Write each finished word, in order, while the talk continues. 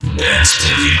Dance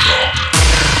till you drop.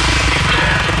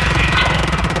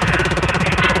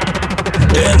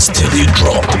 Dance till you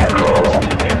drop.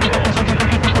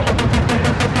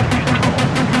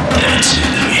 Dance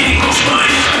in the meaning of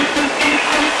life.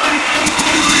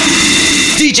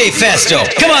 DJFESTO.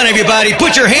 Come on, everybody,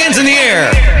 put your hands in the air.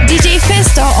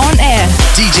 DJFESTO on air.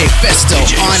 DJFESTO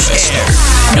on air.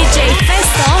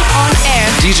 DJFESTO on air.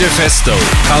 DJFESTO,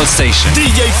 Pal Station.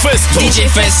 DJFESTO.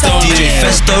 DJFESTO.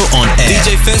 DJFESTO on air.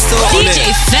 DJFESTO on air.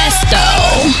 DJFESTO.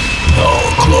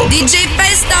 PALCLUB.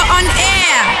 DJFESTO on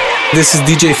air. This is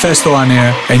DJFESTO on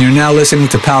air, and you're now listening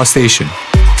to Pal Station.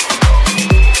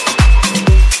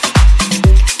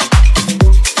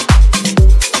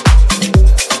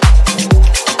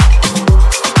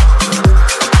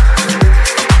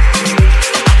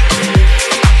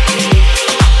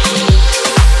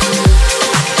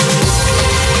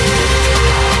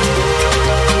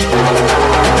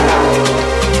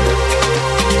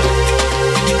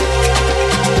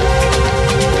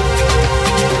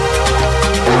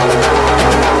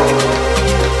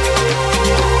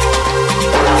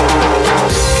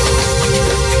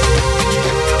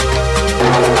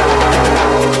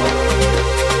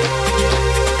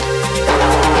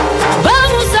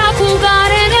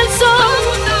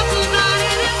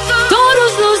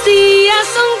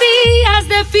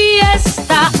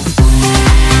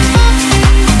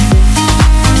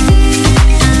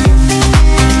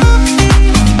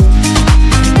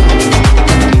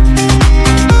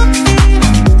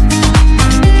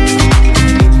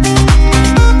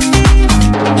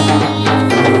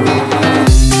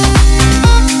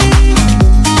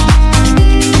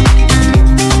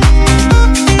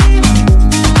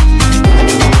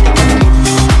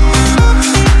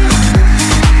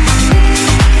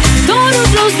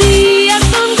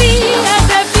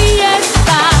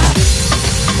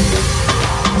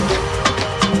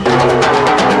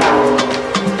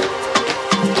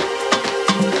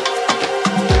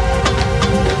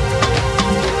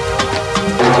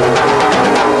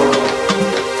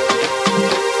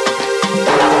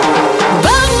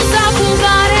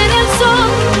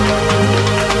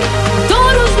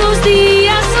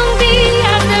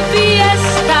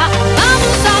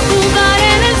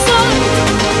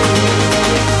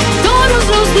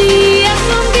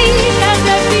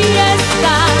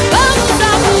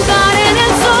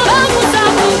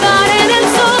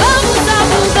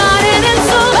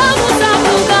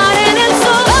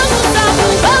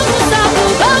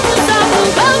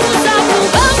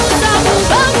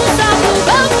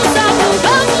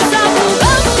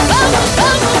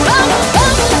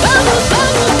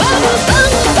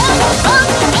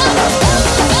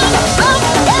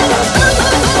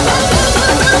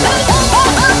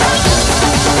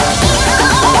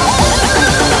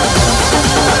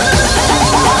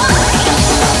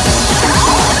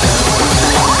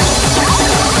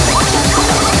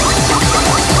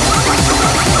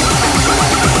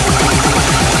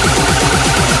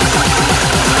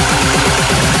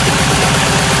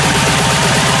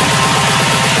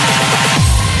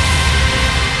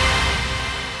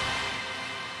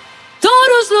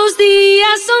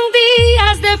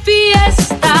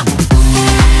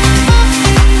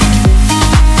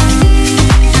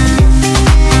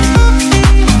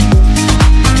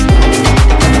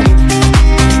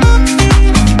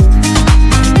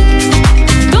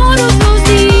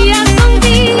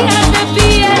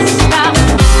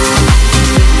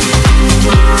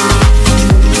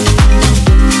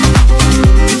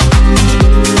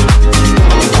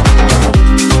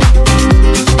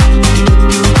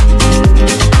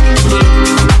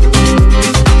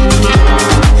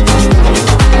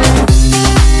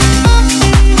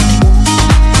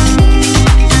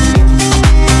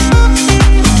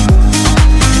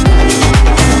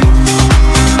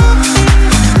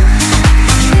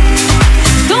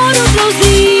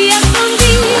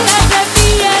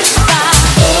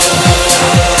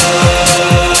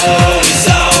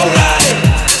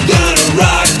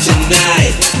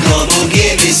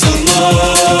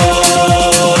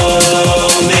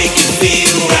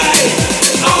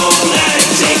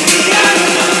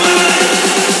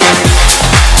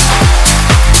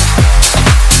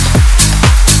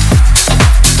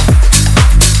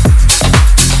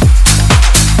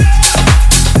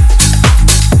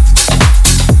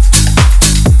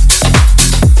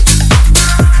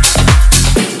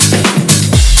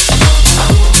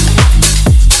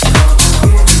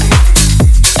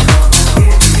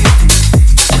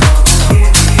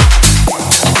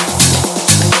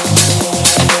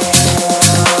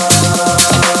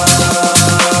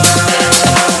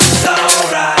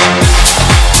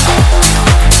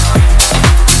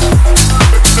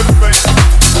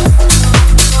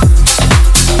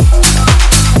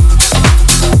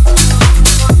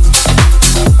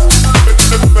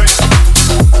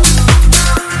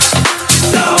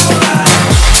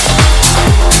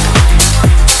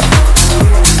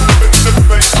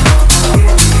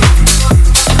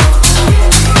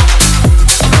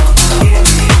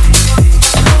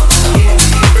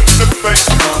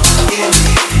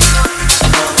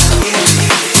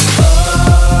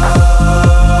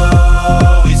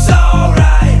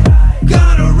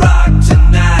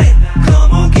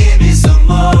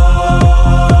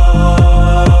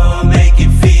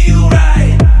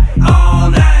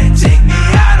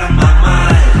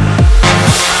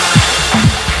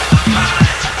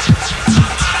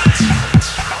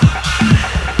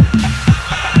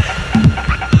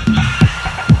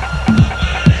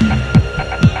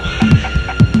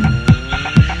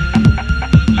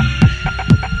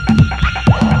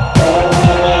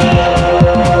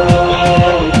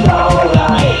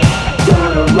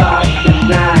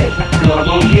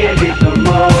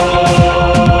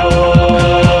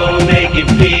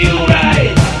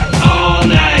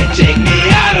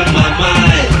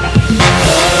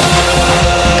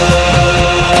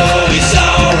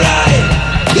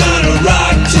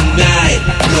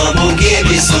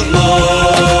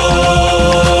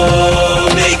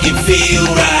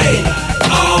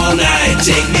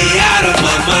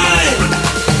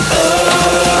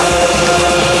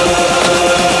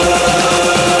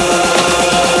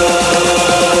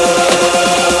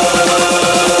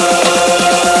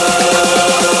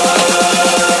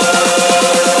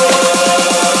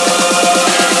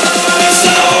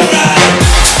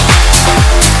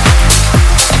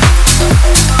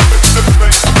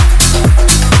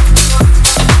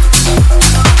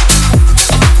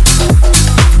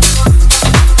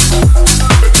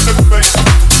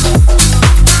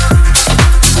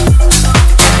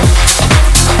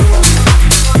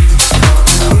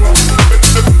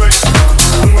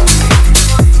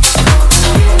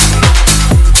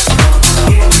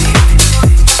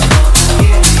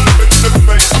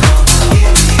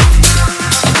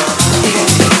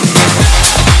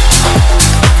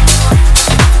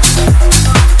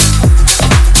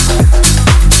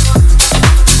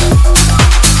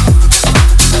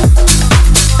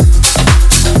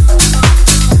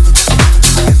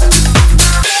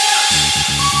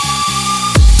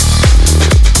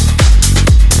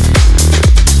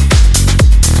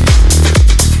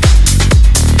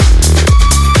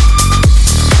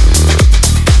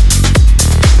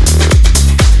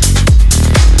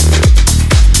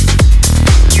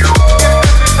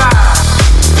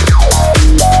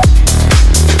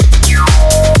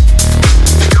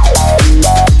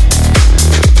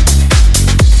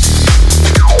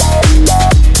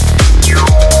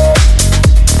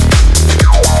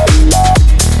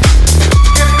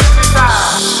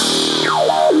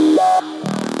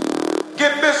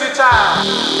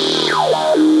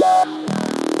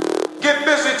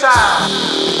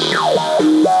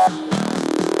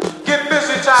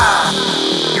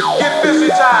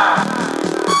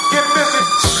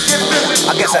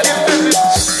 I guess I didn't.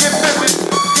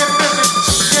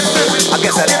 I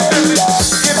guess I didn't.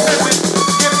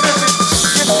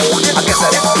 I guess I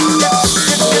didn't.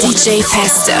 DJ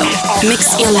Festo,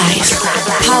 mix your life.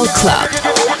 PALCLUB.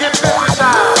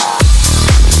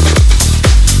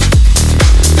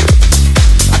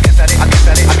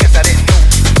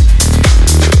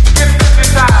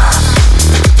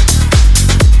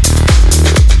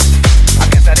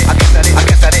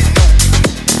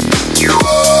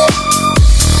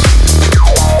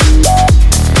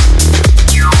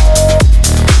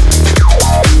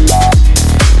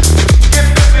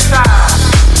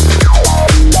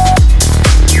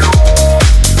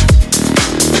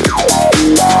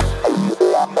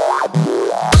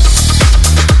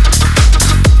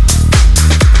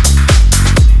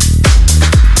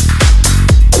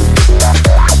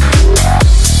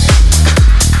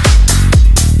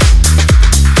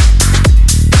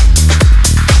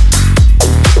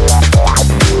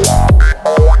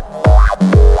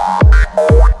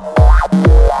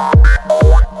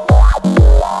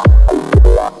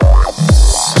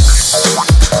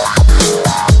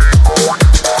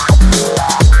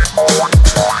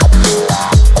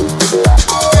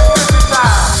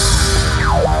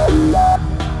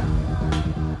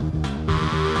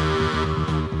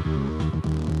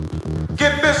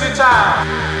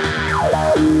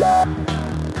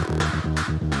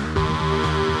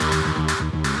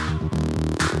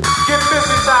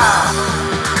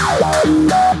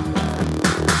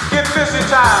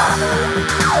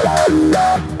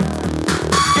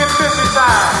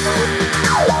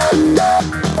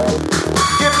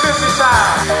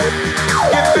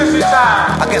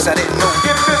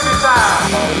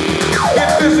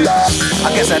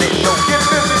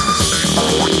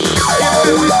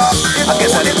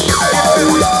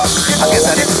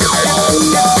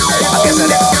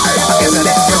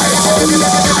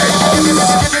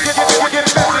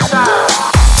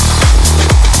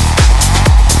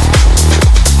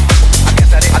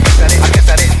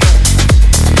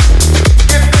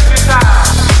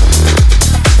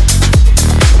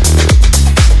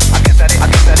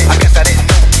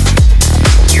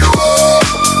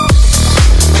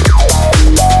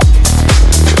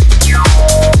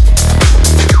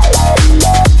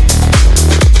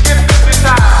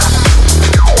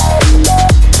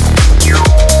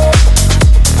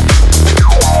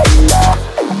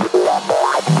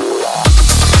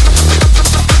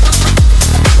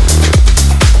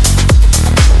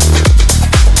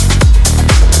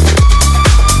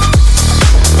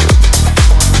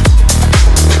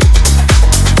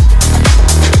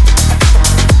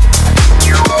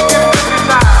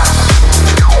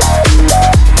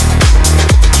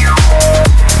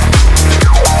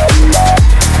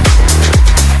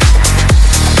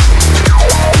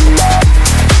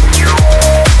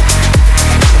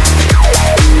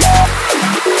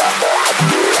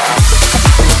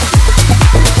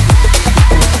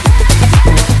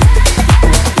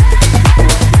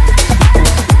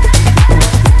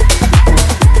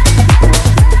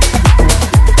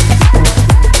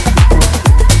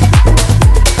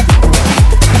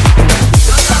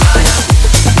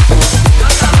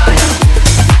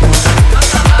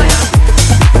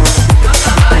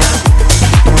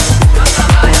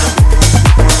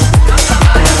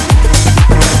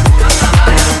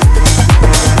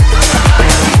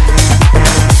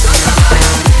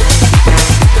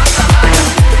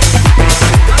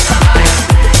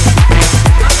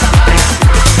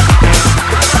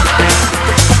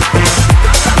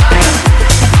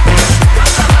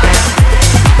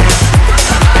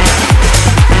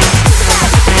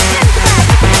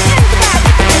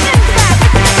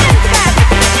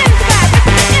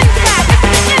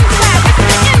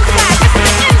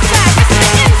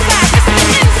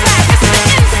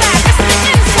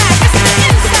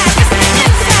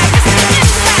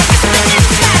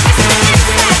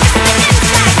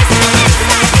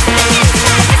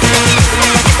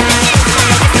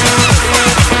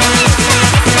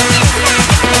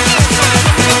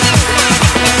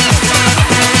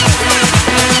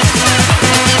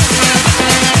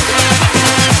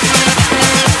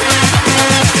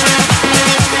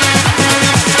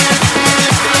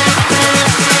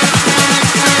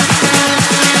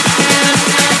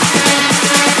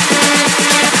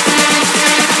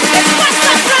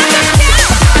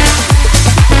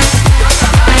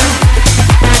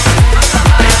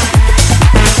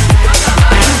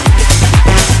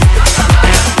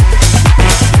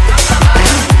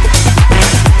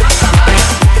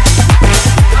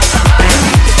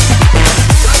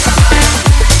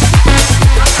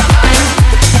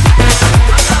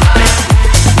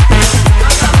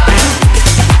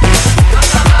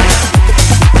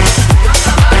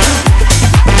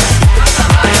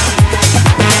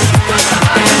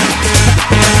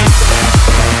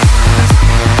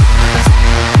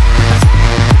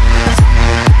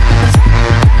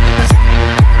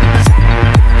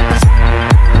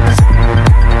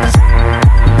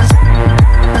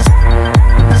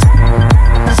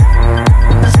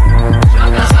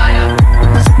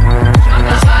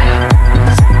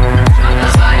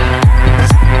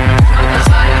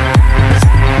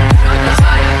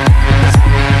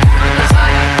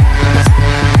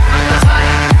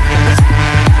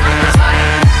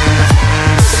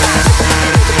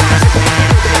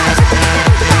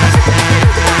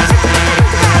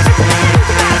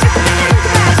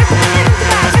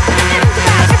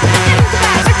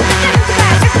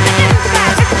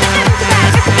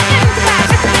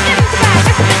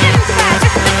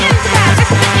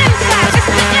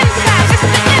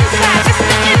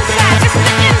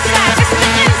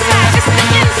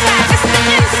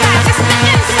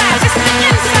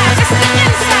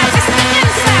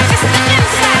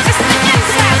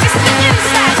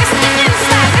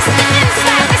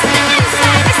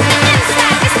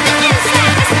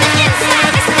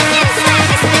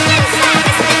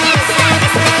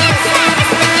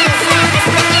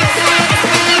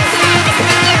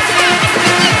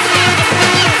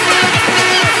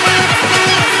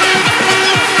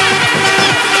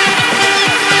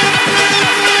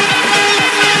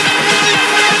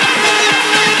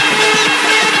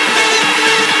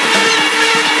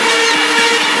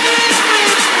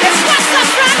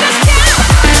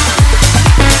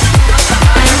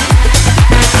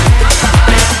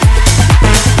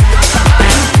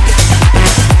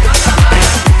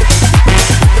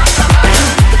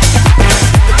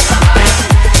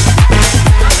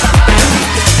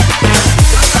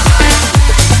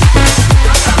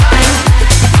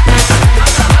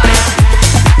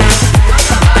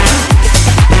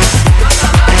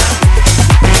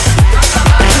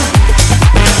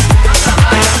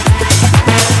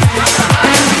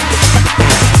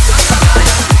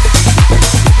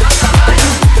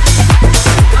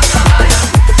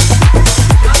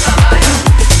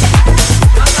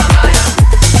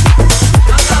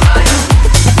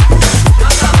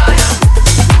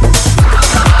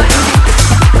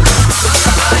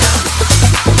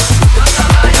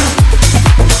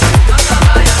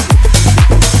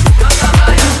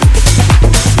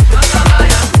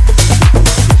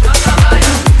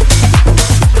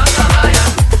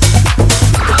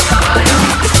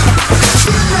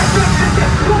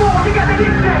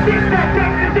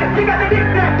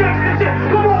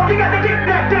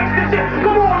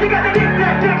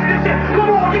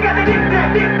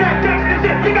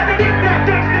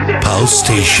 House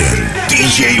Station.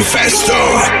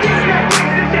 DJFESTO.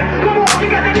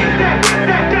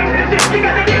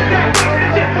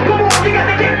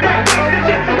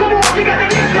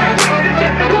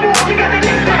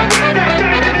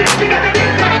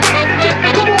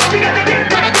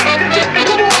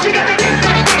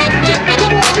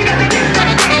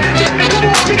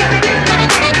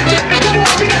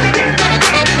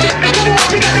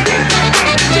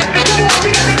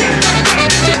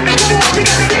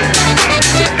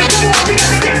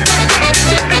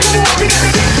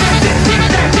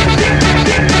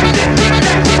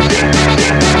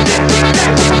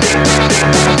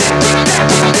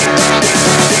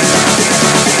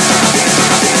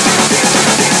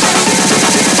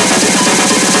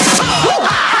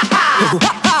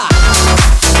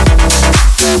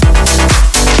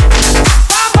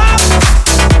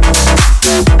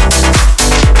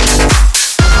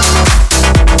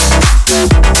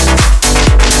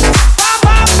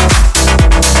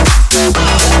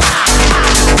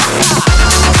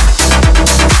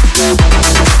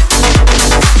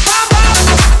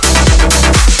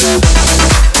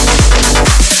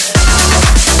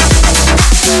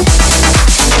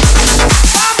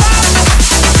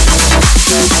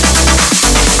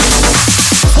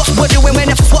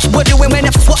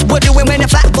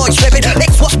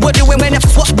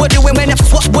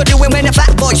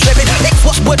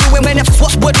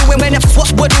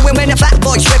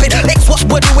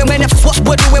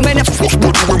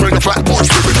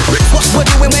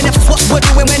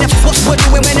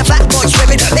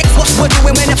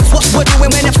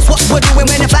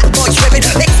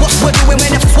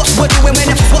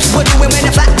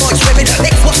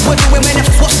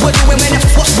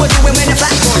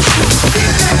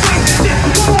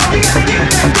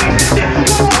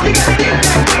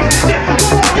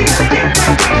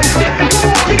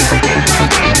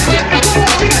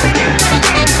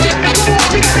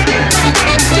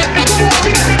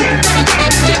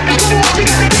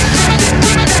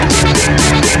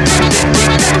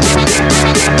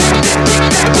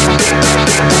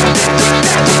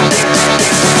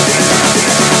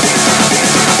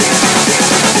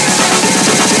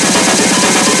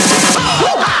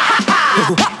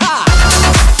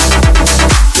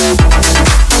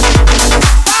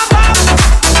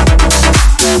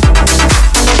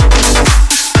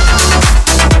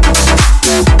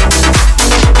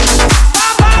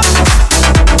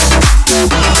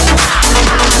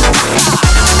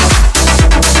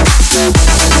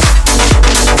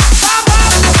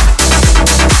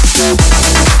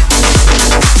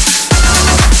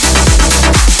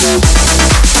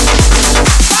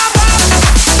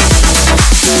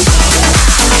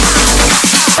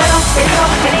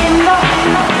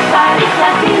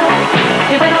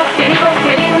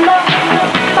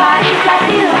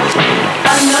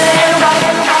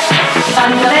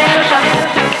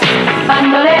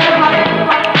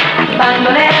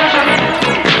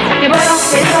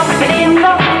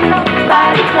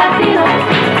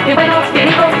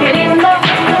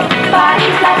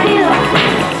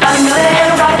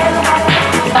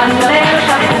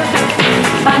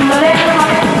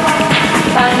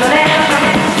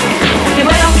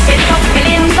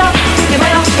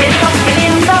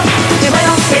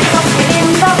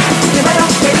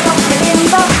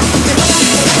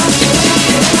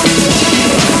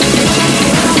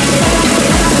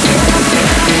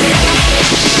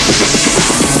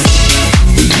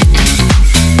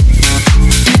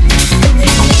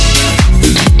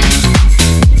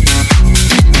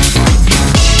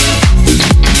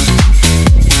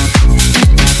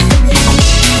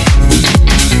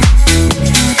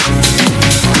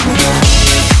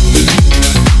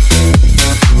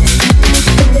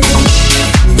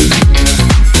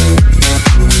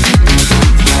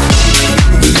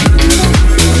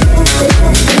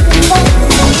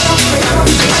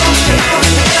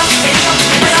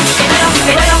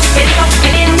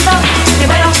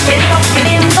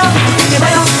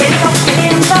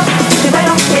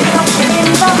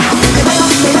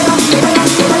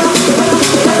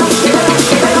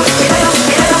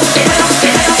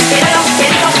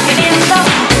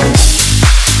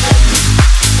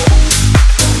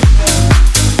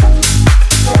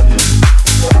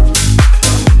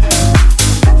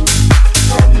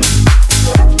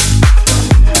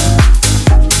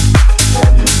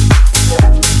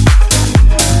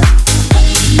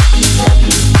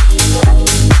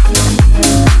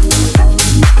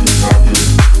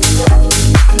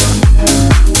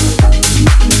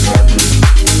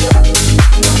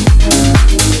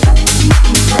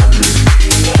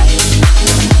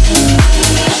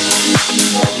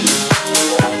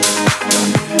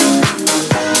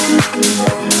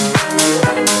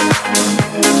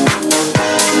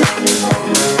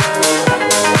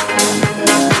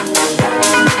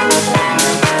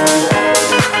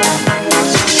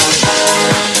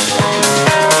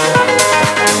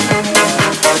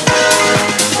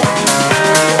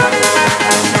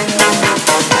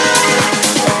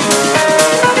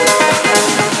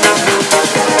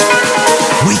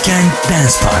 Weekend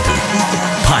Dance Party.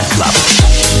 PALCLUB.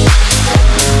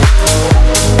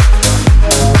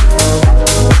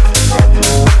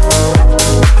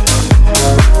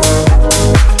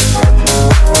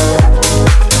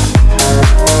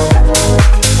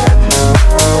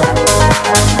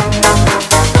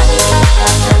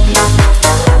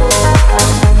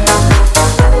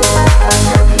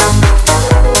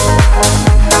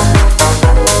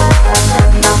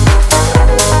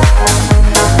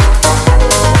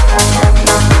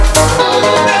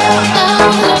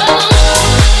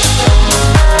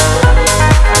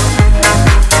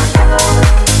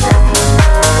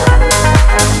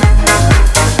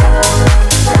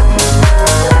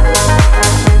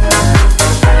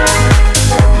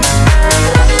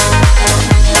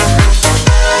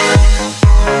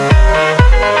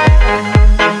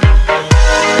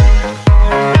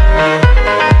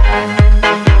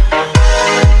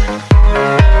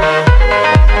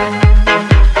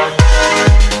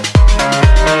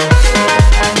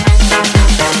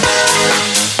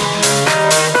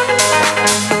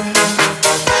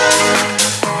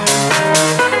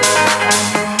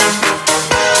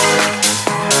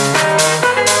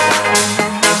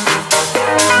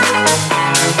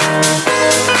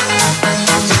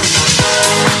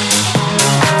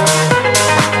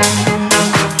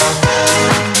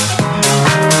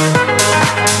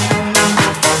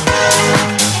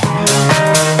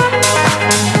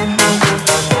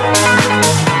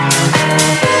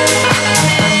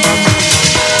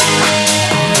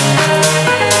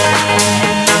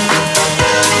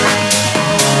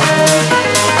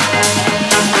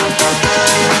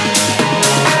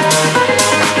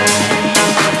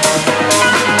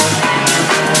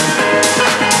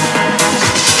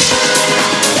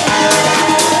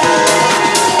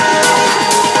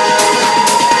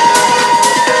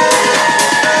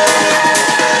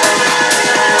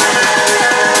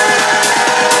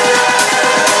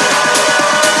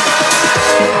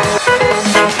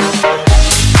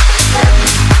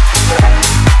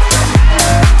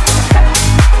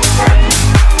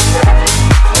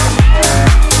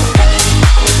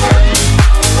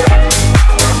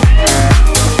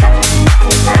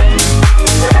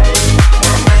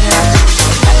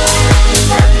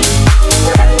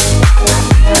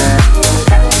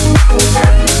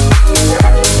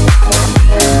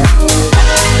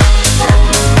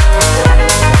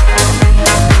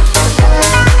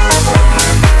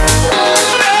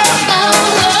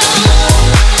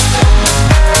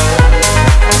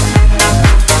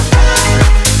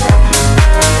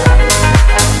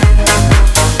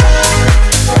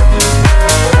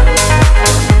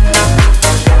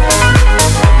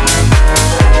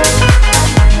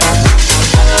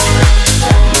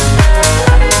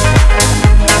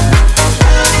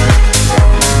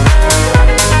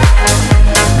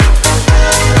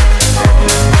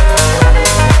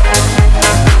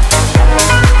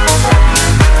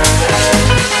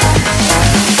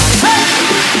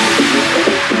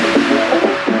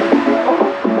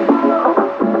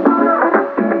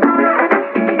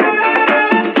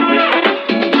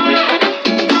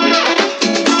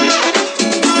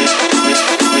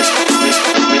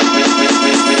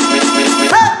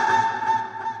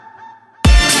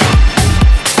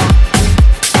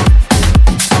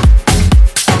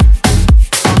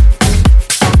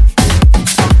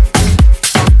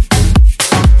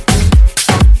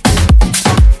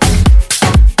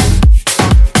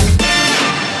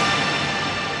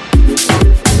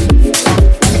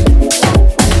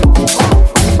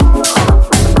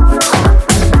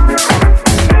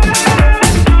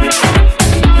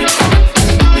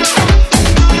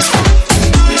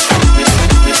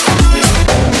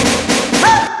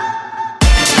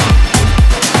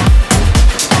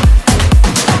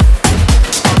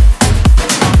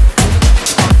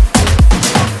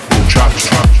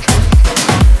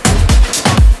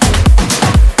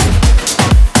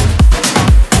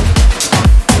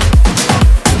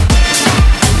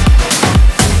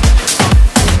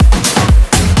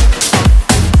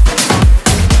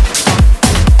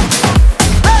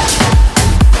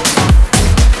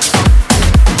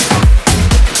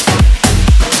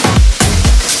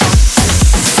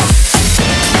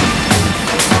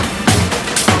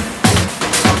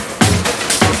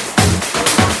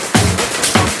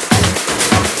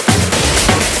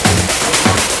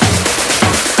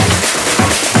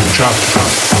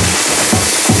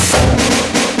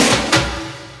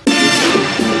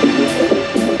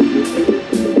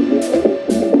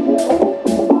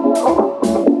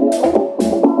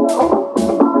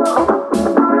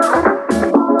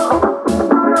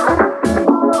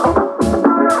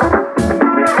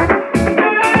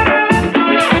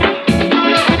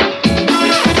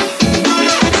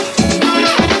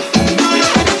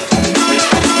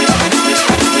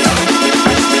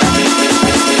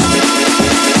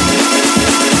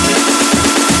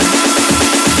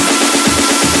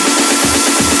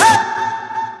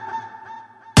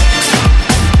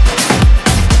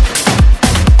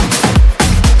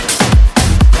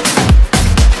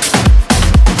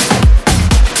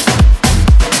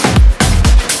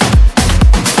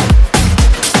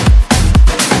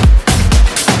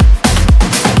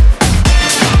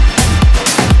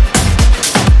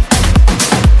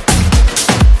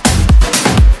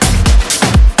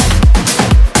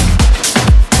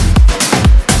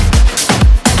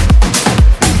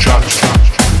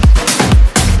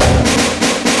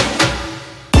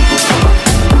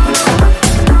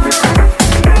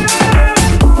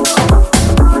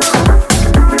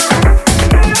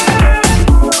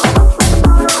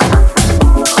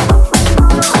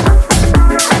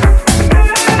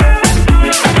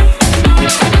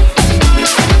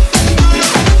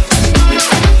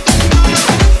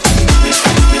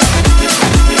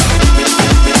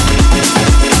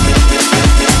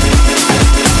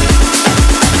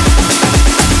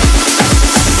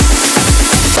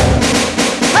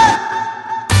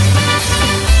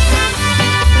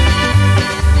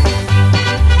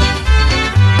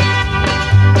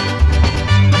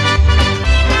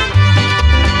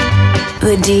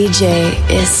 The DJ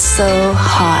is so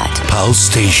hot. Pulse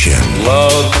Station.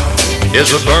 Love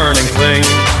is a burning thing,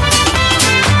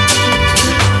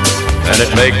 and it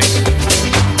makes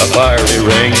a fiery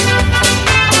ring.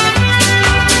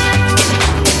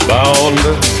 Bound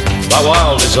by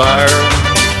wild desire,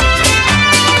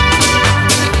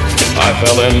 I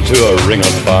fell into a ring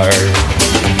of fire.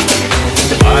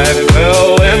 I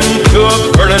fell into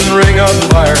a burning ring of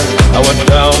fire. I went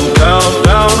down, down,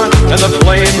 down, and the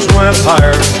flames went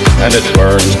higher. And it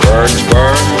burns, burns,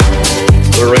 burns.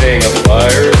 The ring of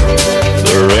fire,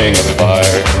 the ring of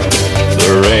fire,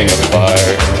 the ring of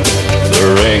fire, the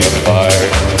ring of fire,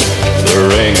 the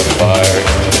ring of fire,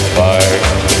 fire,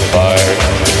 fire,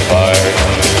 fire,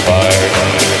 fire,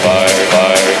 fire, fire,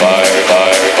 fire, fire,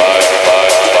 fire,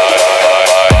 fire.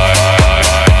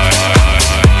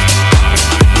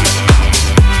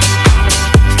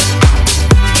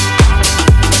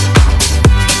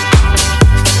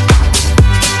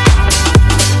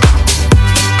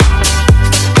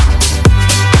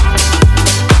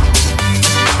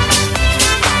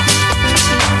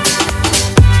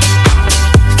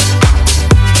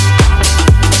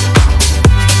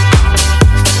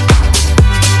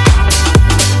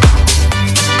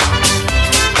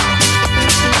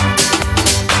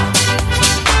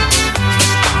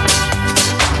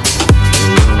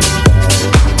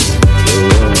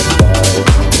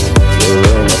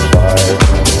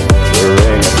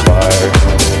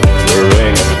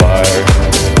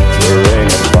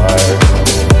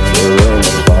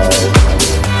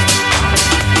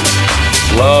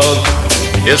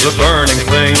 Is a burning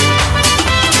thing,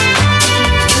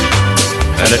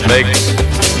 and it makes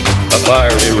a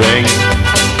fiery ring.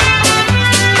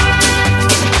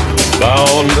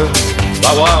 Bound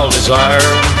by wild desire,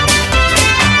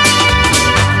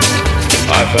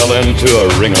 I fell into a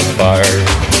ring of fire.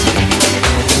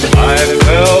 I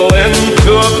fell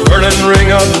into a burning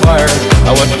ring of fire.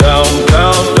 I went down,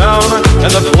 down, down,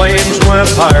 and the flames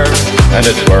went higher. And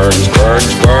it burns,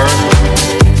 burns, burns.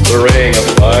 The ring of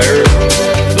fire,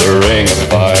 the ring of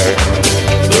fire,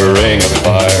 the ring of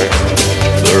fire,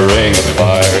 the ring of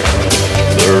fire,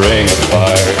 the ring of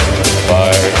fire,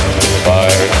 fire,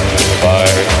 fire,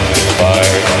 fire,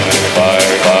 fire,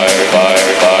 fire, fire,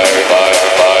 fire, fire,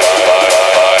 fire.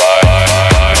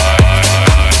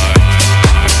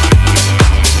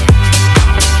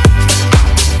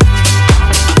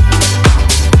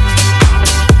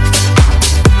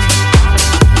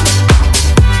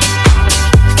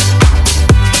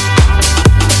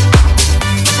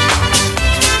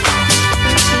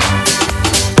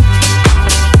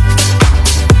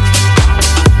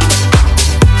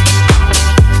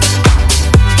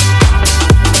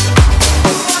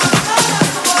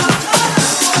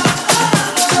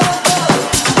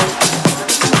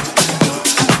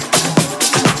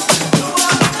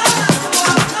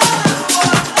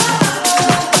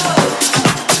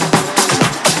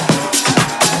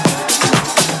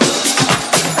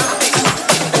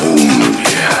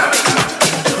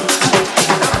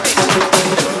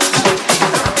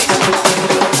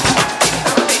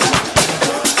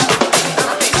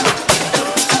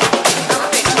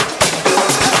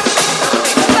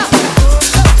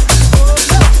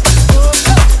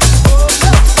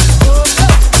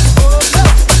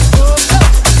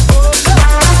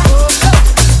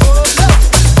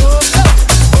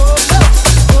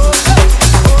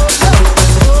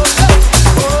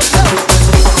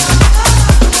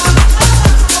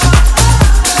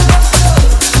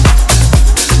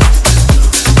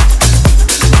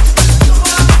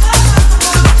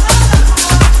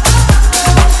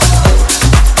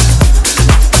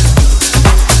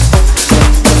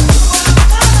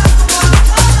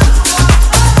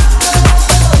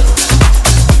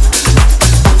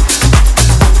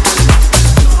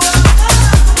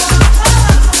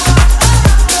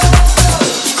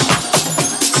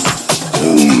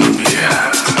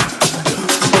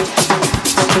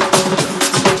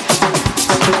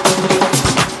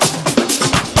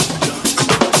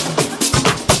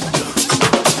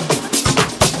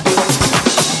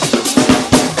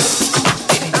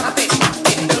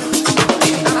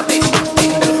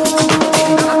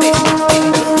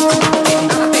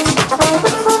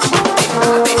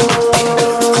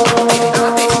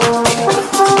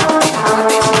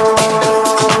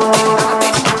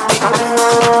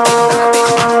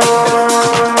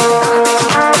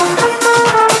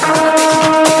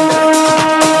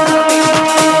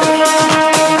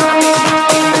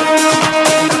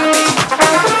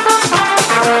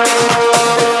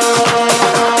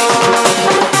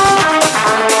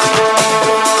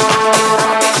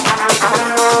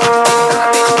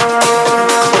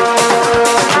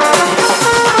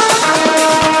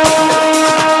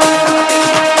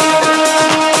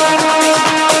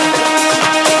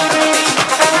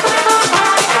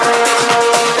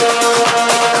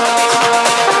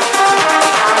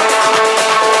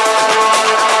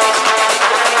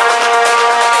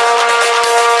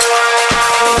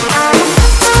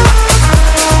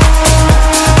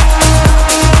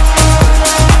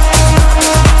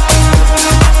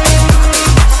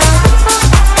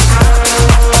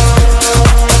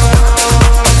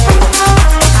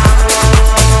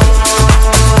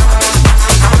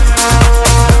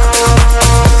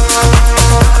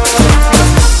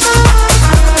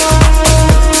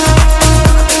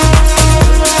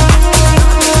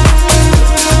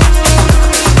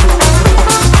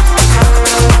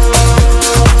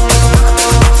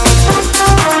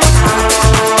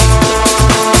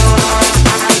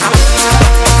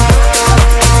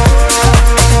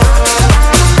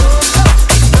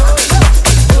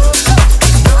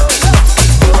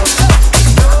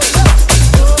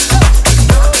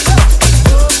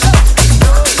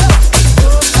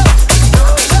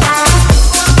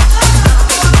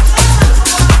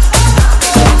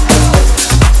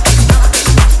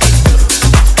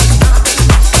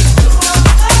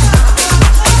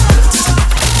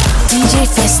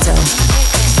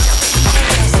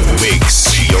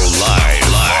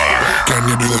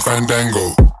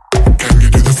 fandango? Can you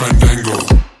do the fandango?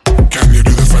 Can you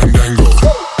do the fandango?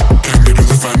 Can you do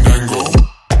the fandango?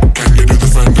 Can you do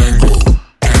the fandango?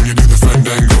 Can you do the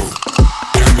fandango?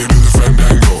 Can you do the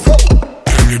fandango?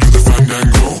 Can you do the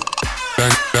fandango?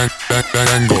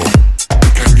 Fandango.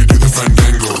 Can you do the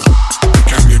fandango?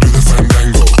 Can you do the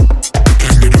fandango?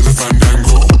 Can you do the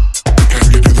fandango? Can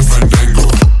you do the fandango?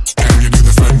 Can you do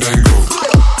the fandango?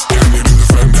 Can you do the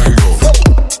fandango?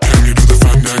 Can you do the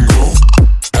fandango?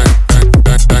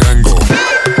 Fandango.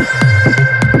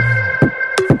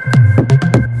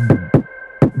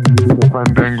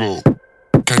 Fandango.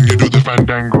 Can you do the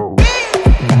fandango?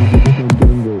 Can you do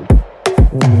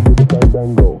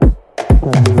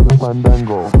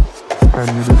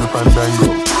the fandango?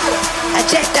 I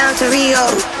jet down to Rio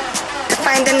to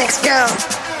find the next girl,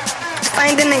 to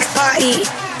find the next party,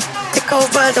 take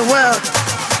over the world.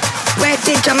 Where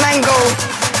did your man go?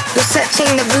 You're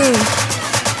searching the room.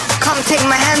 Come take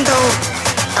my handle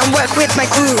and work with my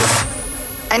groove.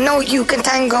 I know you can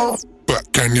tango,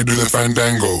 but can you do the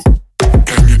fandango?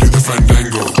 Can you do the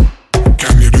fandango?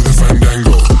 Can you do the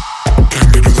fandango?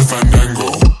 Can you do the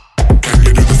fandango? Can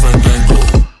you do the fandango?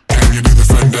 Can you do the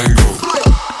fandango?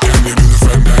 Can you do the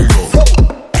fandango?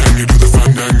 Can you do the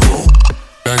fandango?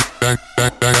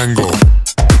 Fandango.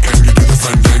 Can you do the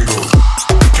fandango?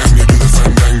 Can you do the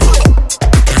fandango?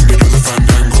 Can you do the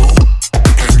fandango?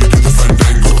 Can you do the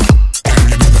fandango? Can you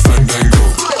do the fandango?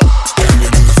 Can you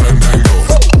do the fandango?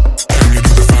 Can you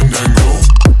do the fandango?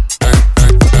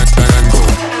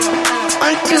 Fandango.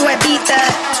 on to Ibiza,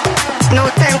 no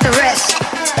time to rest.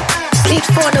 Sleep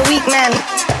for the weak man,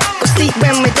 we'll sleep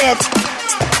when we're dead.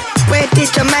 Where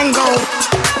did your man go?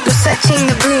 You're searching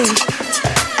the room.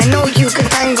 I know you can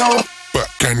tango, but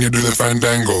can you do the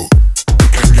fandango?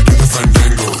 Can you do the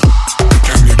fandango?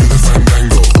 Can you do the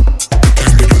fandango?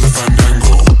 Can you do the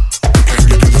fandango? Can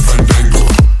you do the fandango?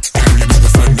 Can you do the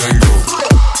fandango?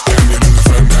 Can you do the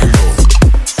fandango?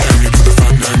 Can you do the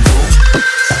fandango?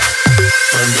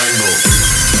 Fandango.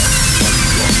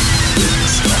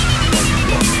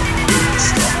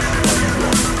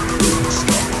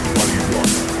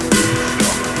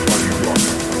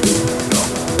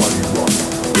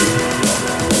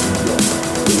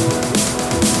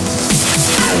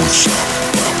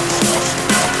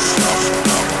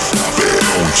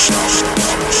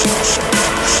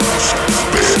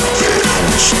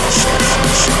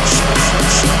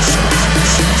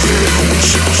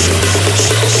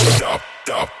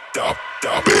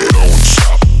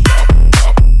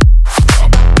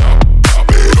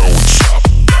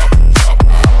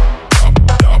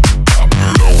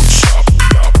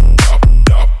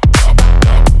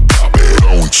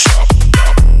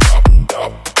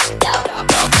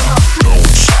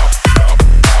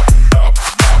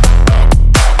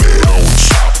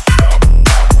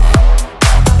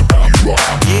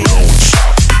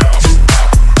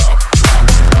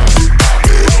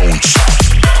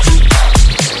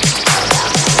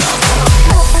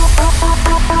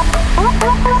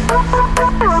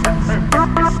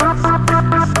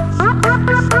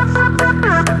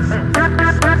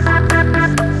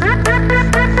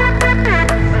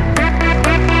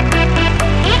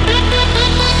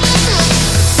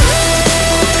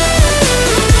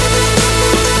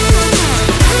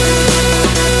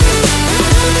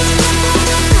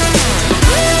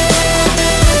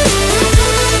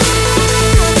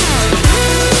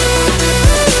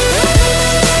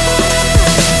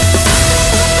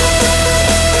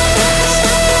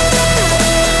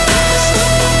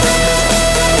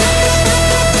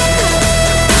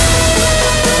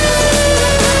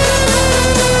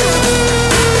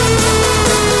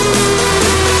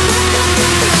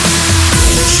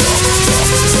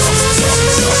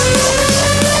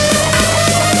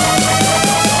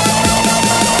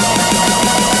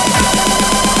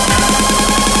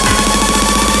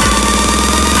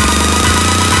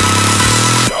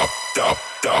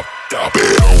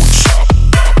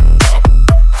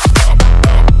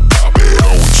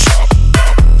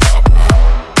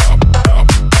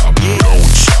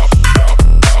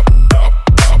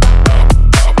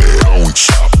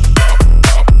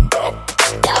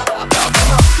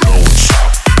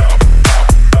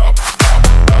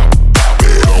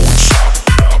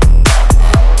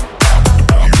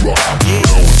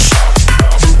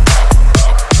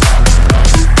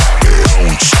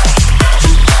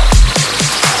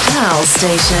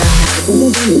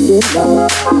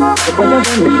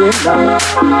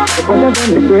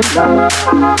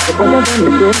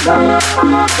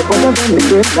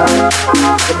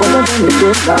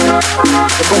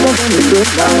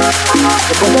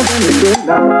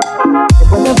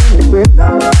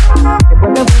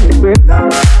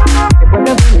 Después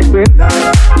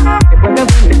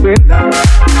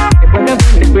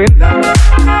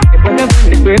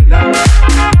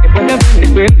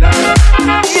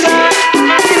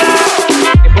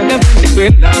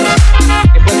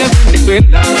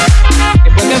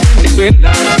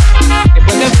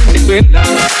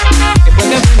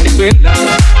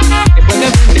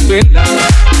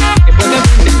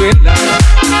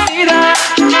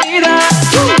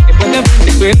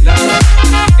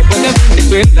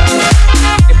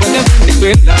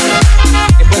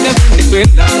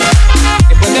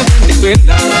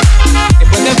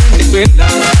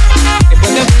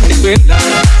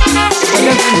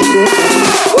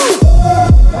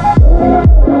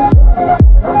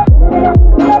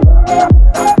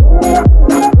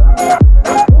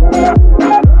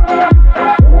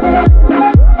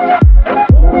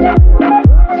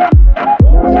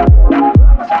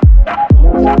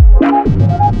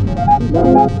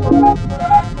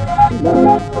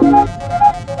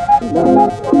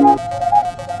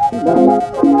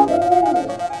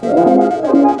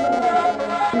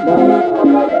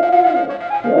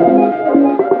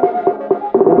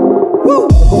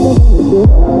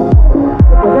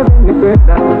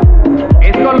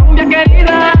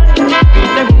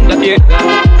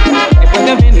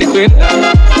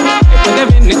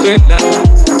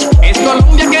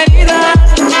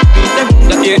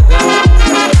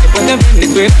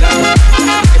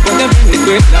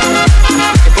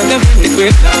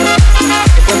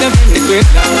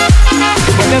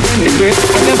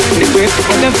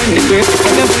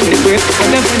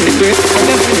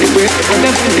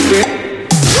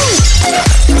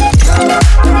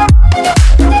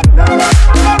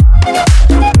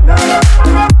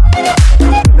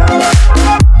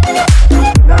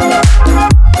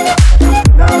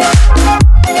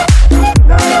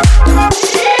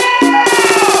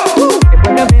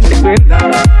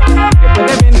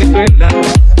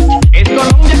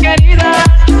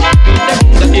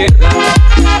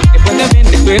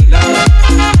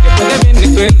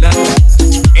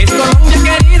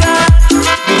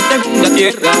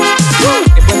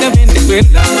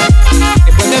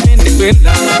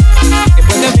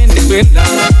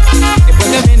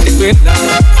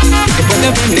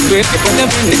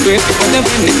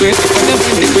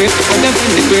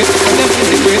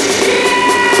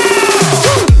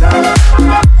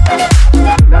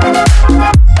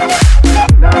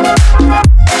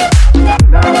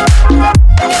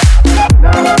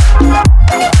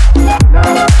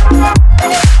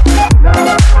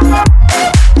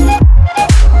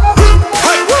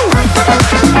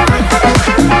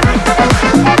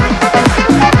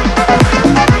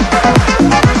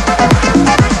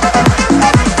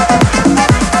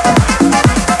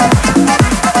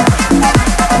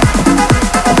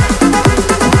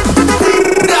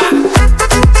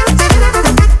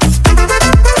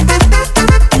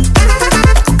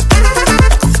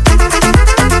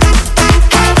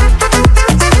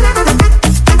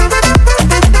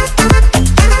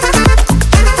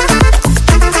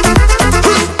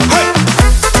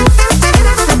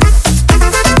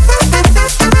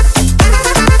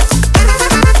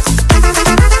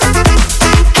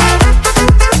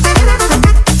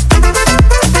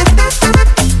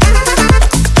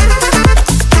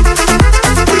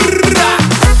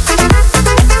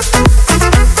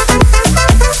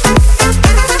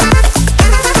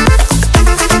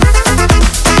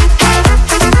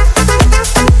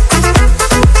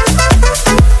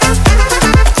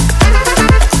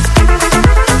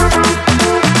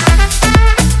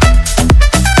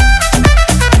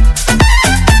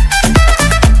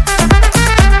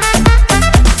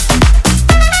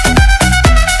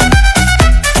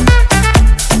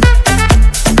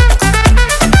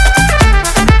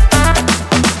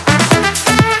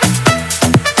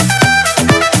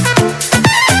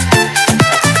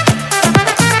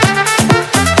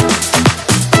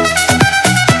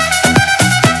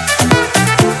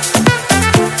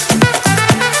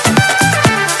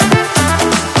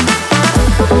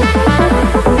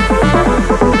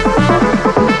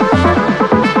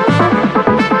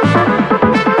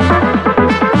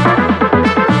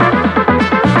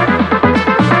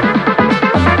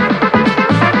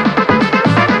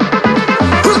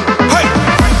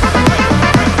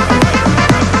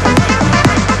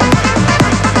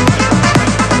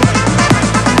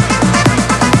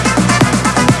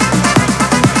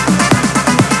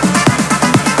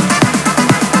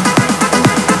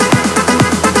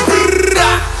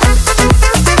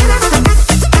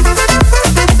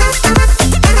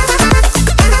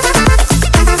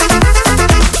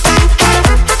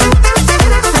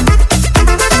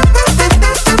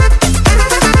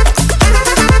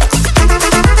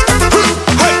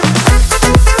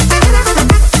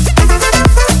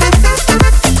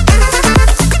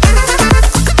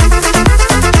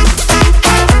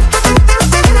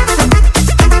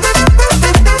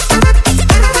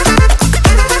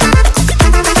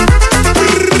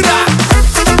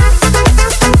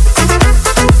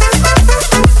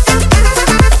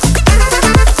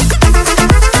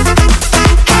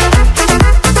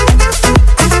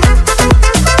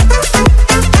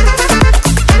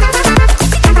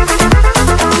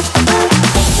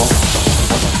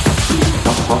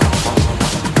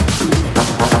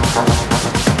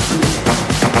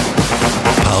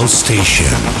House Station.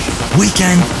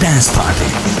 Weekend Dance Party.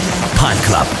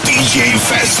 PALCLUB.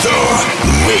 DJFESTO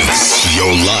makes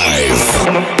your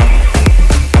life.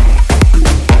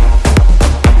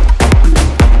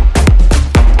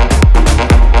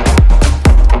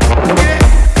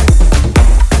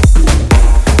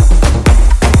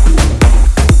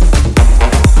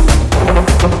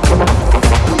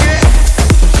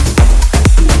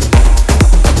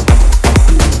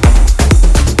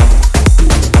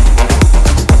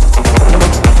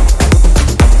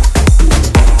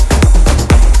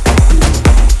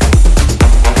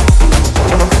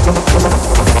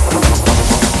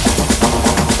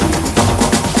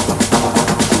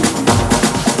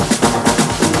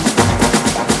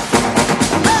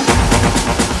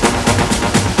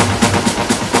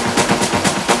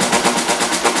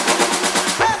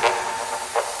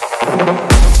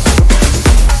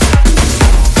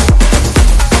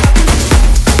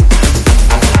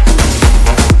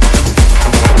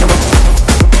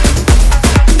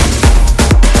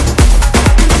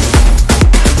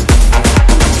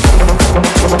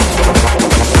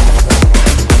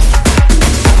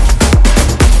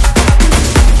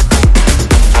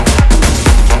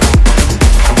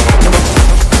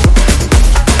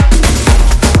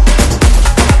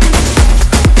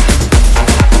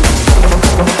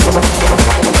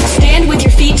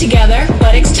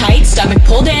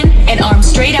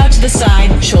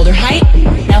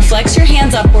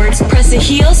 the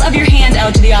heels of your hands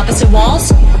out to the opposite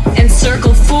walls and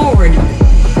circle forward.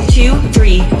 2,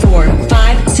 3, 4,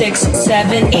 5, 6,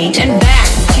 7, 8, and back.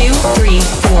 2, 3,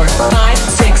 4, 5,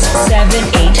 6, 7,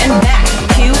 8, and back.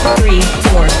 2, 3,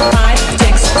 4, 5,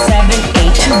 6, 7,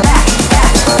 8, and back.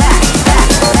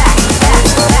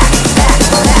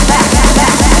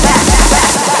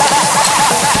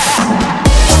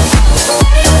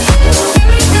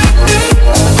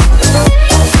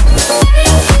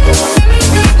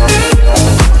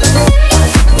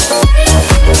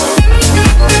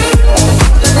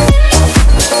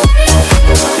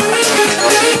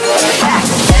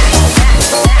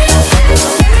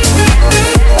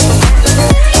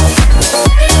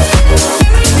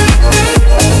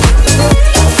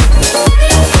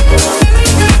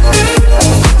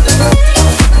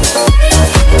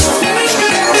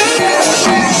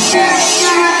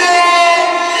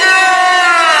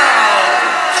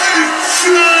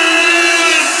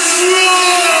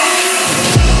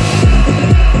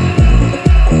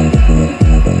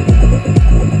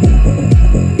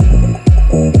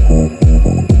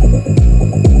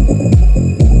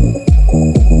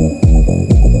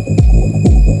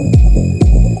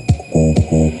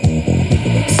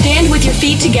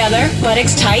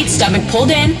 Buttocks tight, stomach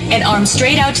pulled in, and arms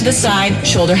straight out to the side,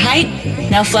 shoulder height.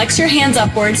 Now flex your hands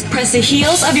upwards, press the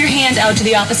heels of your hands out to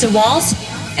the opposite walls,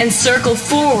 and circle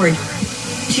forward.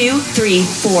 2, 3,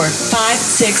 4, 5,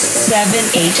 6, 7,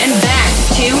 8, and back.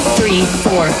 2, 3,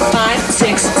 4, 5,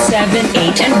 6, 7,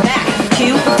 8, and back.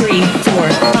 2, 3, 4,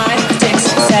 5, 6,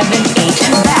 7, 8,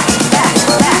 and back.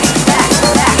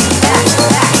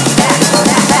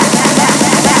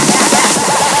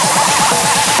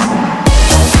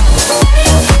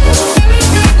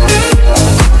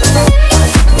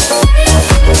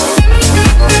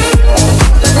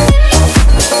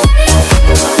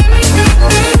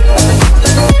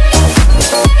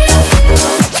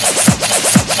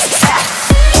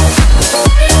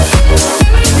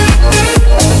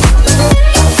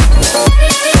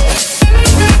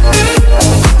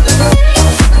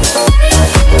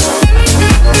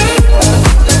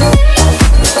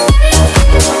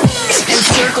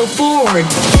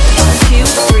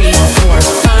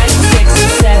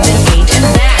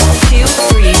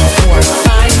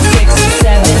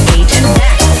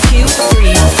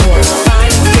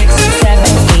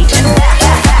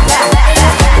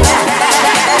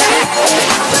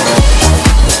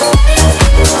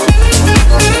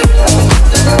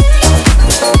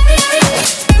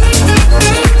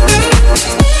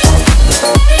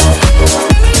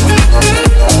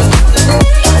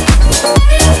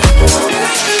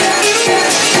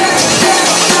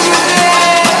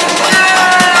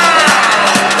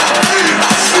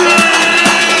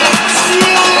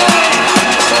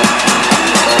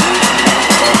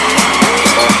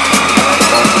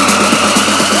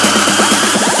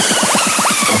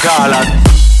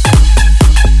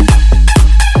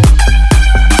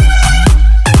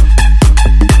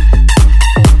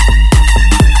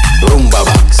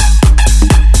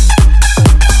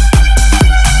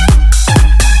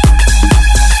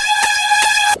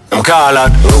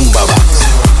 Kalat rumba box,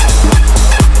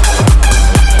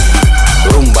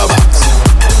 rumba box,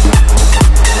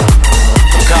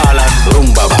 kalat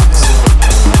rumba box,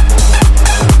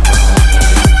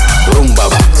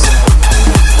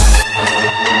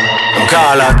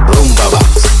 call that rumba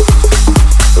box.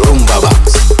 Rumba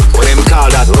box. What them call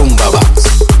that rumba box.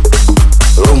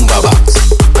 Rumba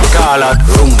box. Call that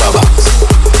rumba box.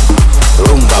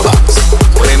 Rumba box.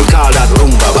 What them call that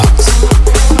rumba box.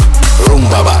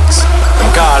 Rumba box.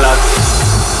 Call that.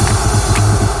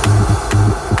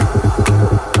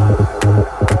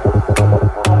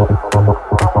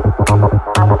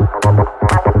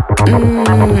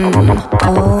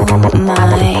 Oh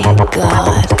my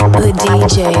God, the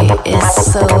DJ is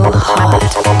so hot.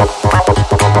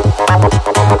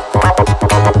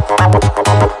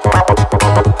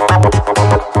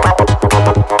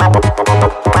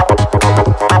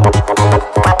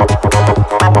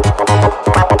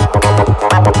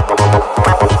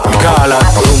 Call that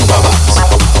rumba box.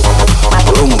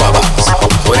 Rumba box.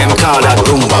 What them call that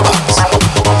rumba box.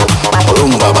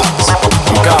 Rumba box.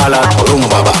 Call that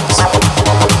rumba box.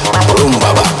 Rumba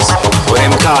box. What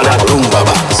them call that rumba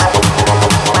box.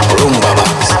 Rumba box.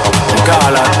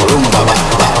 Call that rumba box.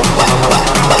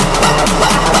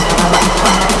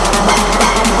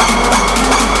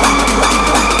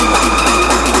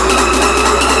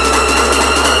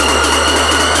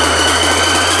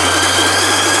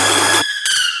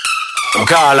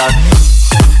 Call that.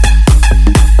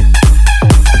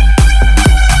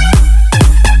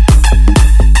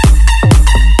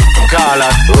 Call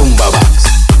that rumba box.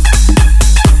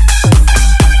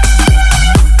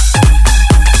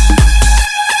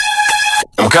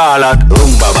 Call that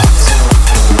rumba box.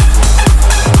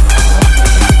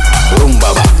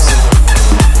 Rumba box.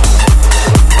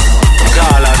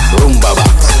 Call that rumba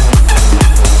box.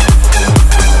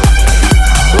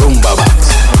 Rumba box.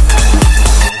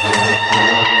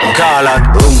 Call that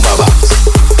rumba box.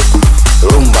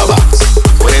 Rumba box.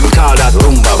 What them call that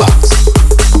rumba box.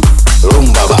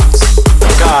 Rumba box.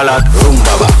 Call that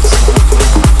rumba box.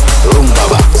 Rumba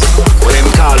box. What them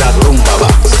call that rumba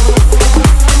box.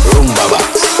 Rumba box.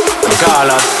 Call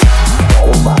that.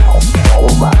 All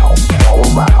around, all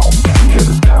around. You hear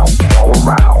the sound. All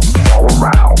around, all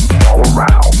around, all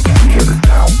around. You hear the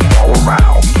sound. All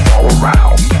around, all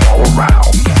around, all around.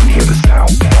 You hear the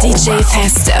sound.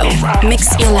 DJFESTO, mix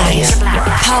your life.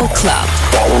 PALCLUB.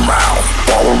 All around,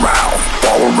 all around,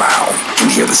 all around. You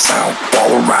hear the sound.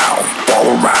 All around, all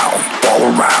around, all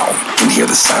around. You hear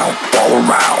the sound. All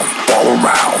around, all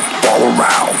around, all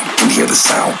around. You hear the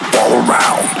sound. All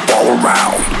around, all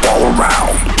around, all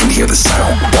around. You hear the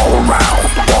sound. All around,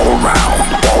 all around,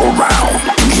 all around.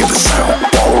 You hear the sound.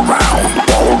 All around,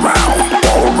 all around,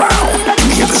 all around.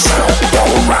 You hear the sound.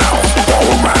 All around, all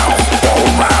around,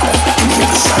 all around. You hear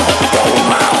the sound. All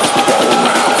around, all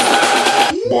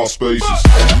around. More spaces.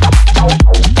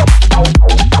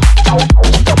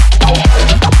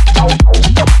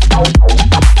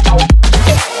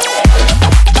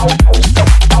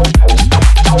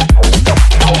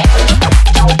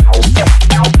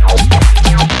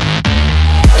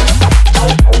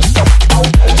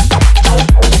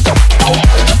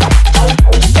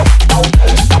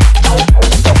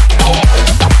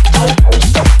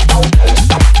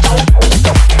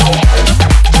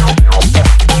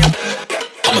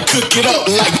 Get up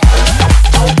like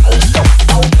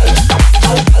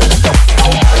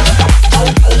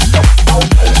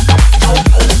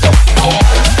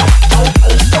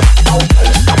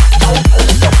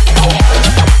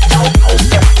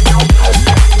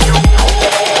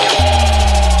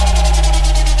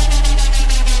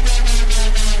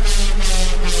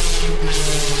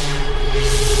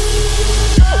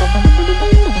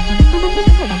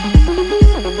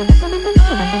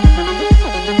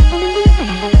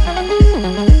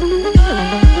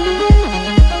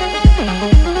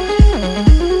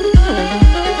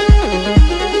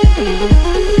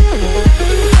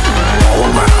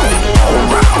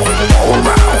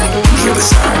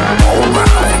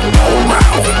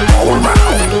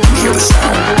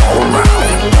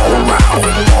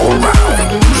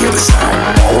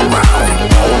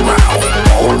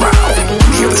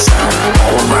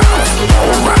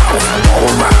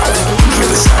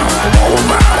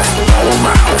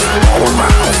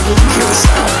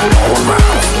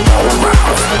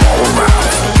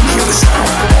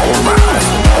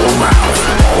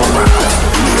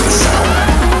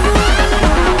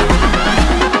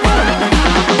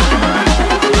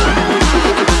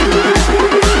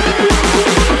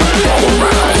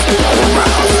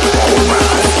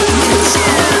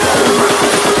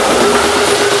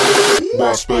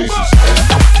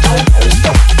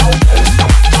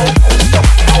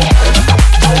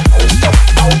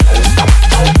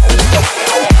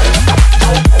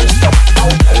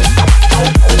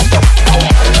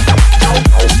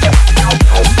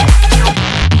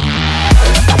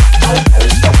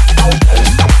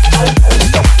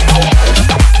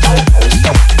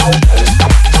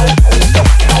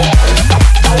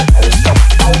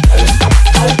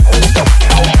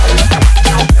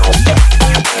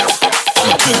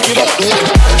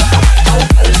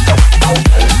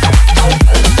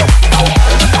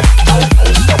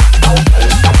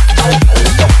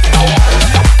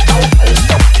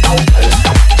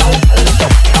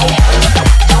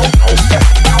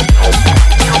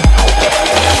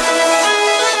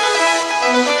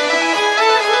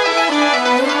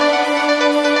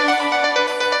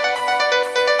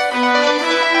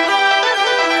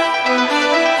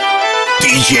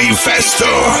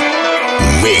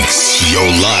Mix your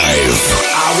life.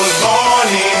 I was born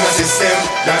in a system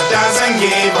that doesn't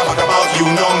give a fuck about you,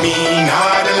 nor me,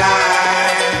 nor the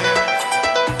life.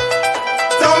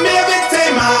 Don't be a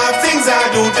victim of things I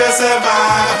do to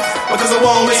survive, because I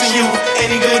won't wish you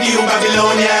any good, you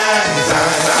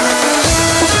Babylonians.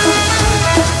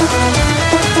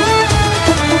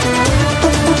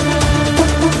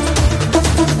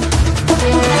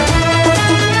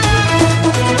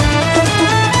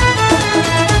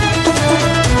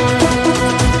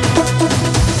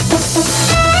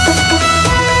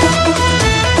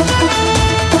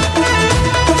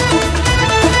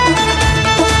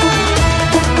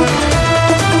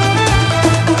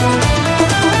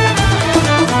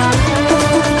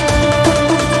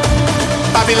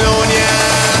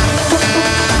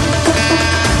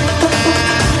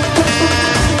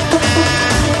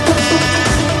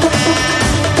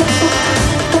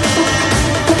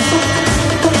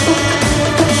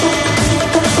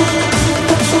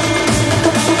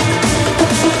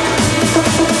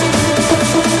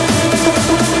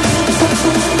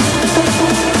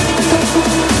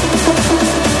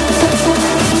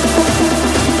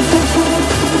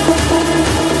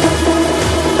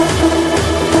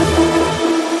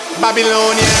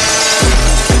 Babylonia.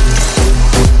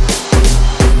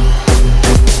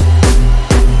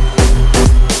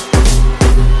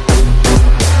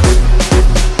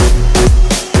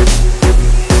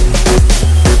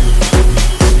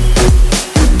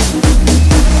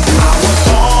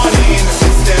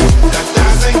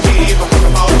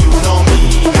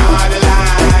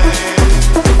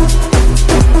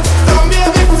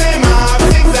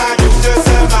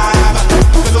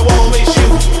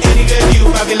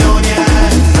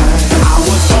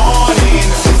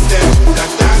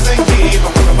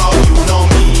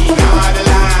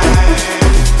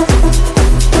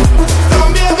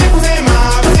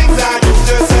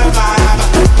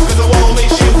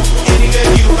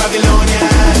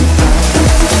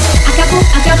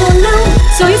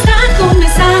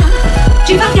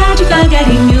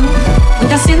 Devagarinho,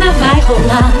 muita cena vai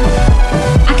rolar.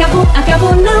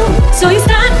 Acabou não, só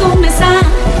está a começar.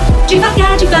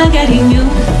 Devagarinho,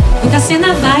 muita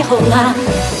cena vai rolar.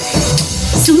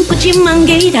 Suco de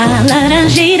mangueira,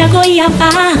 laranjeira,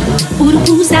 goiabá,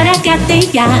 urubu,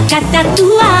 zaracateia,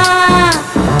 catatuá.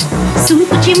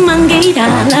 Suco de mangueira,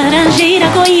 laranjeira,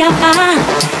 goiabá,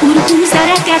 urubu,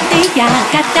 zaracateia,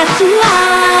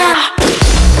 catatuá.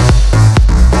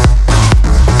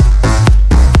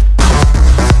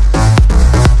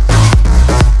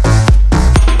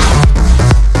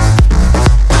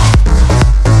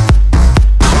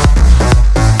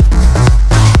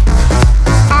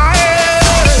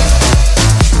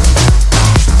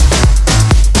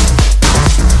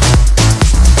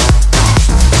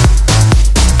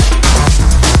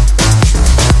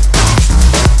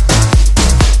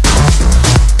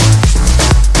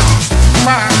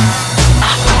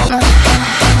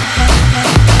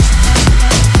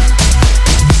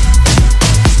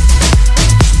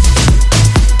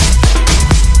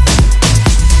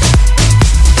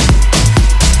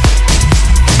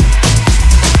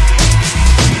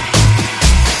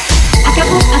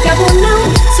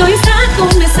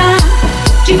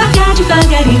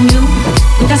 Devagarinho,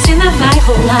 muita cena vai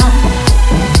rolar.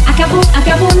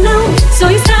 Acabou não, só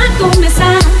está a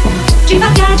começar.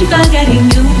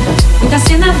 Devagarinho, muita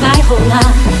cena vai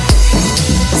rolar.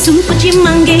 Suco de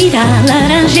mangueira,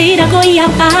 laranjeira,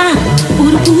 goiabá,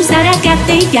 urubu,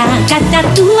 zaracateia,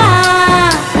 catatuá.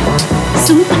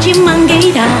 Suco de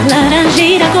mangueira,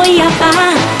 laranjeira,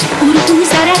 goiabá, urubu,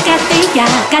 zaracateia,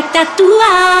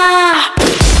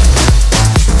 catatuá.